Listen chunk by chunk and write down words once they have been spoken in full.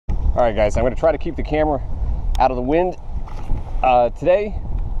All right, guys, I'm going to try to keep the camera out of the wind. Today,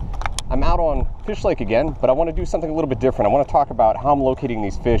 I'm out on Fish Lake again, but I want to do something a little bit different. I want to talk about how I'm locating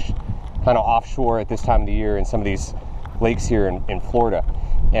these fish kind of offshore at this time of the year in some of these lakes here in Florida.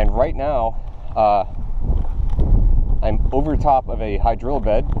 And right now, I'm over top of a hydrilla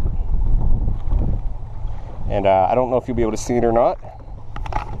bed. And I don't know if you'll be able to see it or not.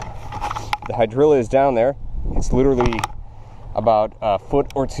 The hydrilla is down there. It's literally about a foot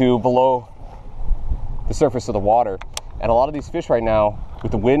or two below the surface of the water. And a lot of these fish right now,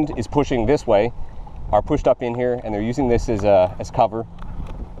 with the wind is pushing this way, are pushed up in here, and they're using this as cover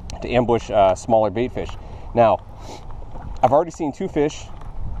to ambush smaller bait fish. Now, I've already seen two fish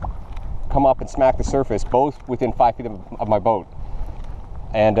come up and smack the surface, both within 5 feet of my boat.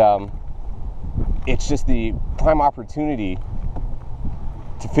 And it's just the prime opportunity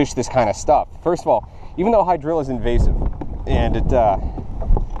to fish this kind of stuff. First of all, even though hydrilla is invasive, and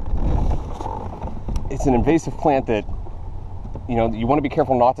it's an invasive plant that, you know, you want to be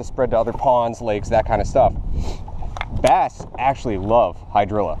careful not to spread to other ponds, lakes, that kind of stuff. Bass actually love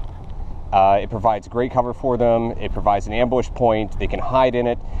hydrilla. It provides great cover for them. It provides an ambush point. They can hide in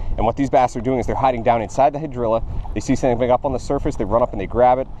it. And what these bass are doing is they're hiding down inside the hydrilla. They see something up on the surface, they run up and they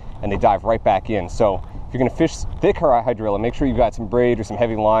grab it, and they dive right back in. So if you're going to fish thick hydrilla, make sure you've got some braid or some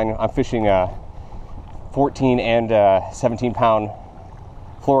heavy line. I'm fishing 14 and 17 pound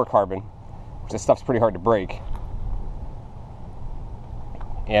fluorocarbon, which this stuff's pretty hard to break.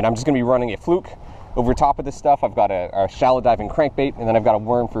 And I'm just going to be running a fluke over top of this stuff. I've got a shallow diving crankbait, and then I've got a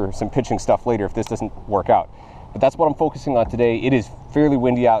worm for some pitching stuff later if this doesn't work out. But that's what I'm focusing on today. It is fairly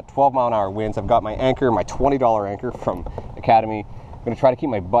windy out, 12-mile-an-hour winds. I've got my anchor, my $20 anchor from Academy. I'm going to try to keep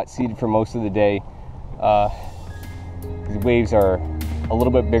my butt seated for most of the day. The waves are a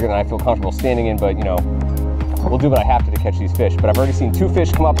little bit bigger than I feel comfortable standing in, but you know, we'll do what I have to catch these fish. But I've already seen two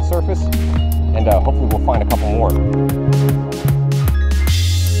fish come up the surface, and hopefully we'll find a couple more.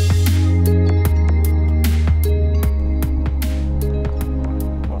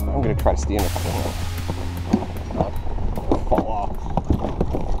 I'm going to try to stay in there. Not fall off.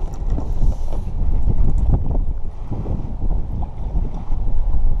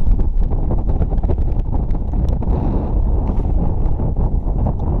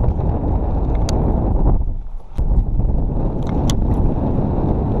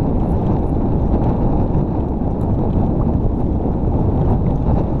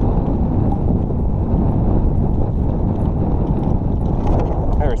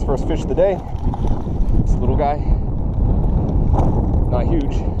 First fish of the day. This little guy, not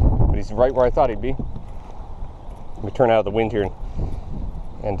huge, but he's right where I thought he'd be. Let me turn out of the wind here,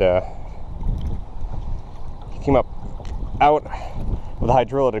 and he came up out with the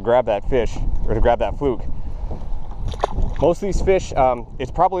hydrilla to grab that fish, or to grab that fluke. Most of these fish,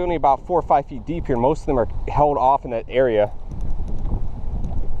 it's probably only about 4 or 5 feet deep here. Most of them are held off in that area.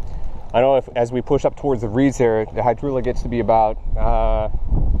 I know as we push up towards the reeds there, the hydrilla gets to be about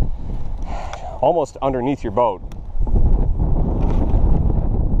almost underneath your boat.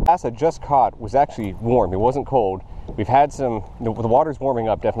 The bass I just caught was actually warm. It wasn't cold. We've had some, the water's warming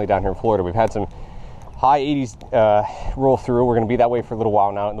up definitely down here in Florida. We've had some high 80s roll through. We're going to be that way for a little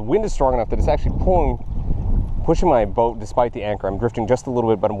while now. And the wind is strong enough that it's actually pushing my boat despite the anchor. I'm drifting just a little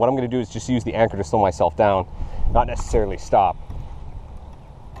bit, but what I'm going to do is just use the anchor to slow myself down, not necessarily stop.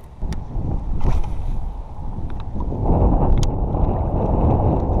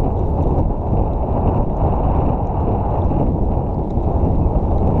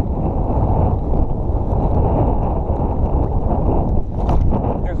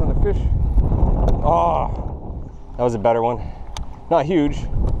 That was a better one. Not huge.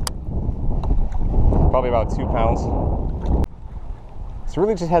 Probably about 2 pounds. So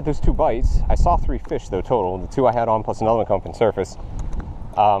really just had those two bites. I saw 3 fish though total. The 2 I had on plus another one come up in surface.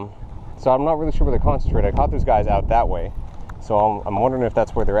 So I'm not really sure where they're concentrated. I caught those guys out that way. So I'm wondering if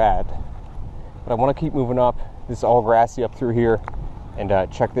that's where they're at. But I want to keep moving up. This is all grassy up through here. And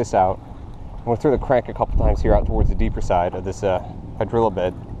check this out. I'm going to throw the crank a couple times here out towards the deeper side of this hydrilla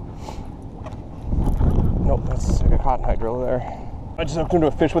bed. Nope, I got caught in hydrilla there. I just hooked into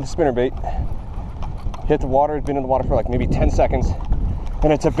a fish with a spinnerbait. Hit the water, it's been in the water for like maybe 10 seconds,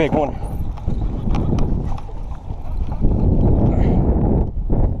 and it's a big one.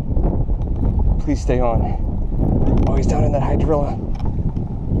 Please stay on. Oh, he's down in that hydrilla.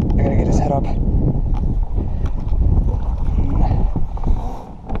 I gotta get his head up.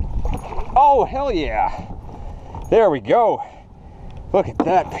 Oh, hell yeah. There we go. Look at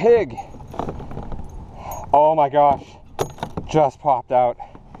that pig. Oh my gosh, just popped out.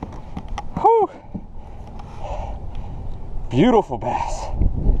 Whew. Beautiful bass.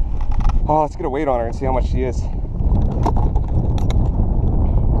 Oh, let's get a weight on her and see how much she is.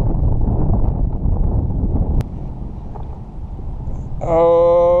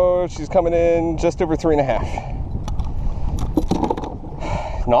 Oh, she's coming in just over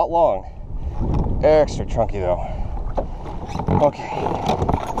 3.5. Not long. Extra chunky though. Okay.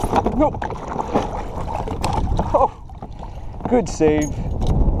 Nope. Oh, good save.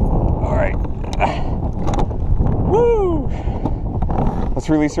 All right. Woo! Let's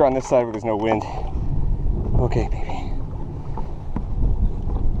release her on this side where there's no wind. Okay, baby.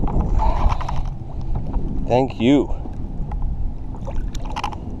 Thank you.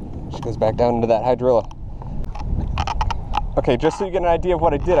 She goes back down into that hydrilla. Okay, just so you get an idea of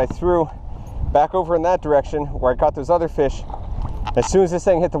what I did, I threw back over in that direction where I caught those other fish. As soon as this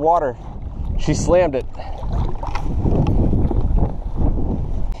thing hit the water, she slammed it.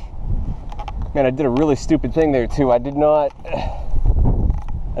 Man, I did a really stupid thing there too. I did not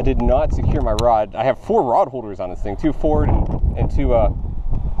secure my rod. I have 4 rod holders on this thing, 2 forward and 2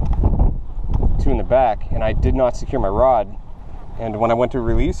 in the back, and I did not secure my rod. And when I went to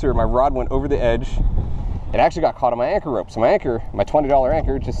release her, my rod went over the edge. It actually got caught on my anchor rope. So my anchor, my $20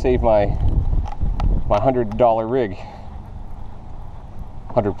 anchor, just saved my $100 rig.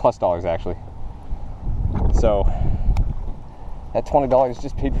 $100+ actually. So that $20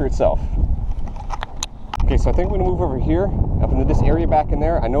 just paid for itself. Okay, so I think I'm gonna move over here, up into this area back in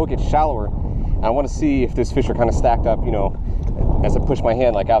there. I know it gets shallower, and I want to see if those fish are kind of stacked up, you know, as I push my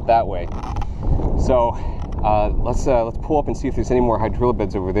hand like out that way. So let's pull up and see if there's any more hydrilla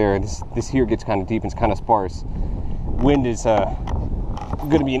beds over there. This here gets kind of deep and it's kind of sparse. Wind is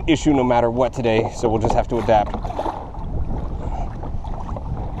going to be an issue no matter what today, so we'll just have to adapt.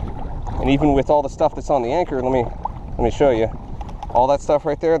 And even with all the stuff that's on the anchor, let me show you. All that stuff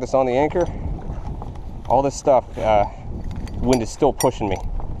right there that's on the anchor, all this stuff, wind is still pushing me.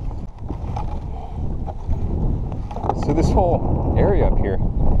 So this whole area up here,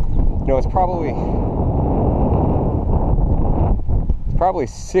 you know, it's probably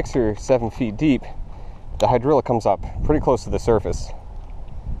 6 or 7 feet deep. The hydrilla comes up pretty close to the surface.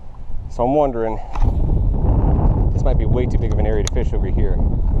 So I'm wondering, this might be way too big of an area to fish over here.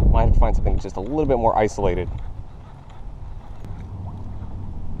 Might have to find something just a little bit more isolated.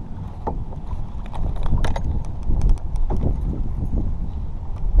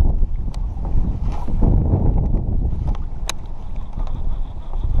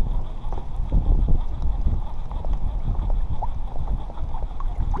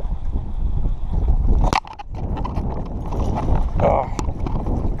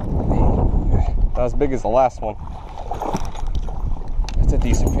 Not as big as the last one. That's a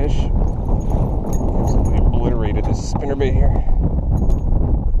decent fish. Absolutely obliterated this spinnerbait here.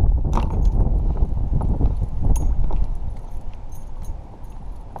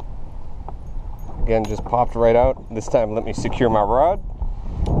 Again, just popped right out. This time let me secure my rod.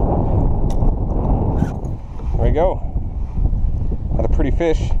 There we go. Another pretty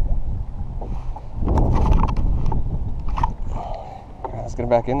fish. Let's get it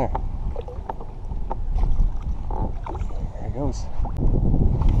back in there. Goes.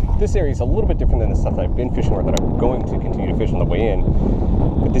 This area is a little bit different than the stuff that I've been fishing or that I'm going to continue to fish on the way in.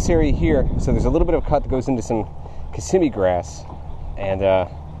 But this area here, so there's a little bit of a cut that goes into some Kissimmee grass, and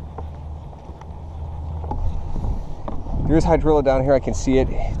there's hydrilla down here. I can see it.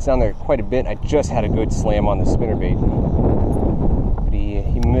 It's down there quite a bit. I just had a good slam on the spinnerbait, but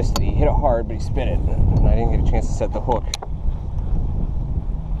he missed it. He hit it hard, but he spit it, and I didn't get a chance to set the hook.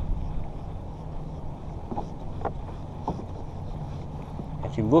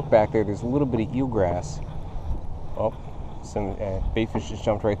 If you look back there, there's a little bit of eelgrass. Oh, some baitfish just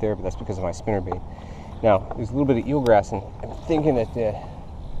jumped right there, but that's because of my spinnerbait. Now, there's a little bit of eelgrass, and I'm thinking that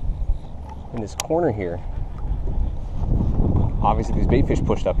in this corner here, obviously there's baitfish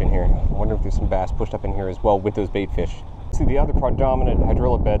pushed up in here. I wonder if there's some bass pushed up in here as well with those baitfish. See, the other predominant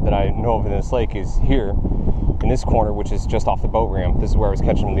hydrilla bed that I know of in this lake is here, in this corner, which is just off the boat ramp. This is where I was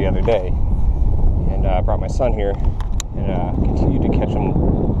catching them the other day. And I brought my son here, and continued to catch them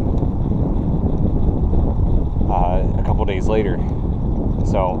a couple days later.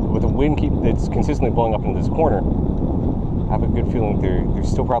 So with the wind that's consistently blowing up into this corner, I have a good feeling they're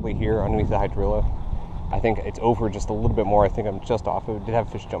still probably here underneath the hydrilla. I think it's over just a little bit more. I think I'm just off. It did have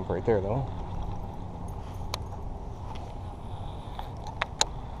a fish jump right there though.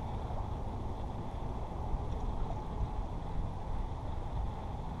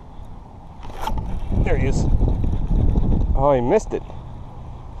 There he is. Oh, he missed it. He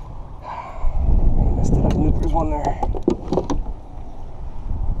missed it. I knew there was one there.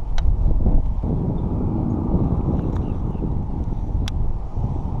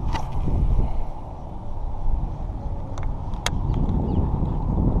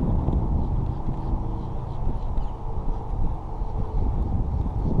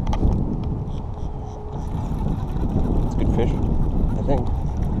 I think.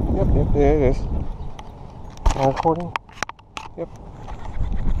 Yep, there it is. Am I recording? Yep.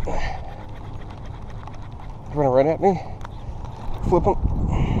 He's running right at me. Flip him.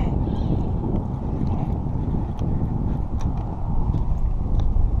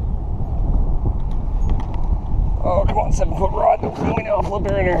 Oh, come on, 7-foot rod. Don't feel me now, flip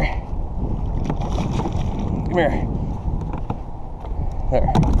her in here. Come here.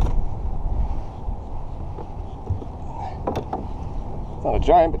 There. It's not a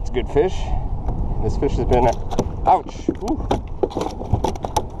giant, but it's a good fish. This fish has been, ouch. Ooh.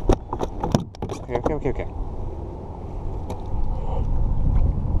 Okay.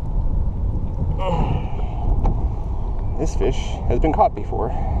 This fish has been caught before.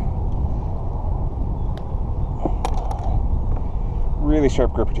 Really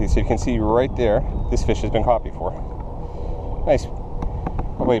sharp gripper teeth, so you can see right there, this fish has been caught before. Nice.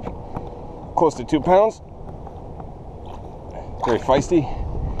 Probably close to 2 pounds. Very feisty.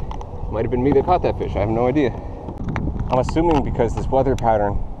 Might have been me that caught that fish, I have no idea. I'm assuming because this weather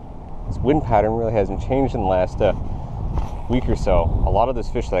pattern, this wind pattern really hasn't changed in the last week or so. A lot of those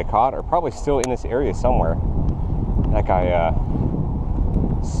fish that I caught are probably still in this area somewhere. That guy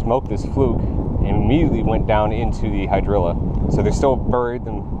smoked this fluke and immediately went down into the hydrilla. So they're still buried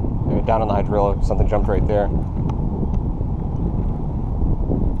them down on the hydrilla. Something jumped right there.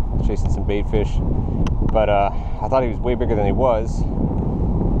 Chasing some bait fish. But I thought he was way bigger than he was.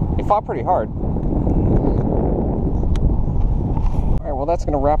 He fought pretty hard. Alright, well that's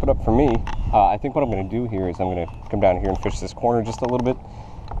going to wrap it up for me. I think what I'm going to do here is I'm going to come down here and fish this corner just a little bit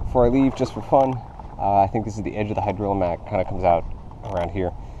before I leave, just for fun. I think this is the edge of the hydrilla mat, kind of comes out around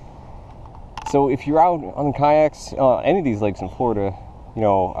here. So if you're out on kayaks, any of these lakes in Florida, you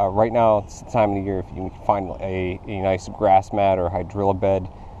know, right now it's the time of the year if you can find a nice grass mat or hydrilla bed,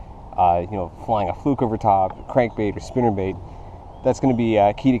 you know, flying a fluke over top, crankbait or spinnerbait, that's going to be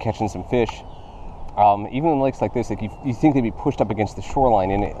key to catching some fish. Even in lakes like this, like you think they'd be pushed up against the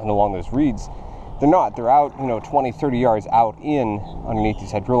shoreline and along those reeds. They're not. They're out, you know, 20, 30 yards out in underneath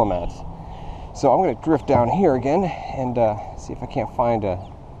these hydrilla mats. So I'm going to drift down here again and see if I can't find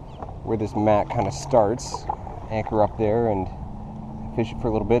where this mat kind of starts. Anchor up there and fish it for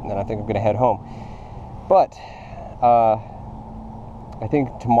a little bit, and then I think I'm going to head home. But I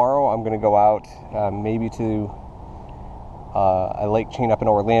think tomorrow I'm going to go out maybe to a lake chain up in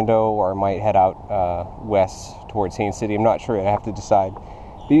Orlando, or I might head out west towards Haines City. I'm not sure yet. I have to decide.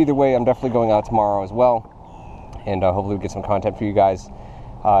 But either way, I'm definitely going out tomorrow as well, and hopefully we'll get some content for you guys.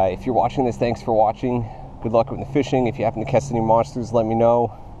 If you're watching this, thanks for watching. Good luck with the fishing. If you happen to catch any monsters, let me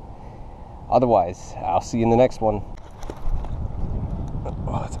know. Otherwise, I'll see you in the next one.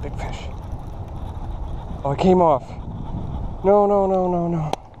 Oh, that's a big fish. Oh, it came off. No.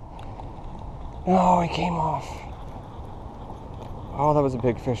 No, it came off. Oh, that was a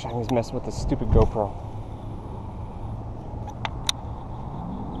big fish. I was messing with the stupid GoPro.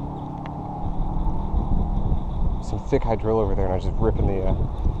 Some thick hydrilla over there, and I was just ripping the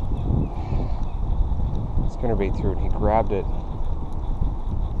spinnerbait through it, and he grabbed it.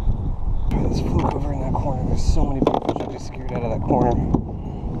 This fluke over in that corner. There's so many big fish I just scared out of that corner.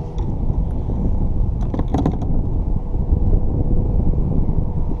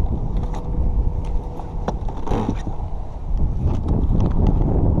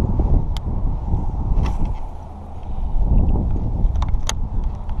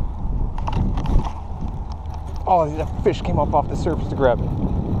 Oh, that fish came up off the surface to grab it.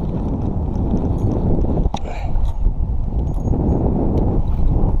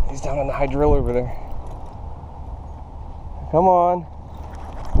 He's down on the hydrilla over there. Come on.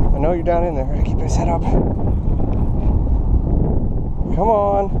 I know you're down in there. Keep his head up. Come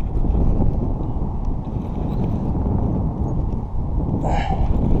on.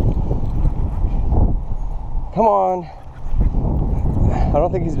 Come on. I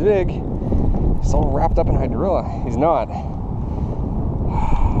don't think he's big. He's all wrapped up in hydrilla. He's not.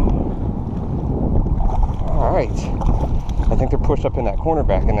 Alright. I think they're pushed up in that corner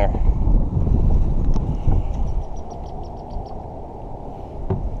back in there.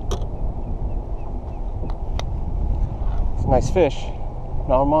 It's a nice fish.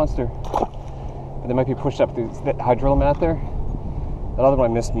 Not a monster. But they might be pushed up through that hydrilla mat there. That other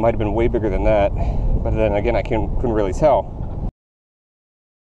one I missed might have been way bigger than that. But then again, I couldn't really tell.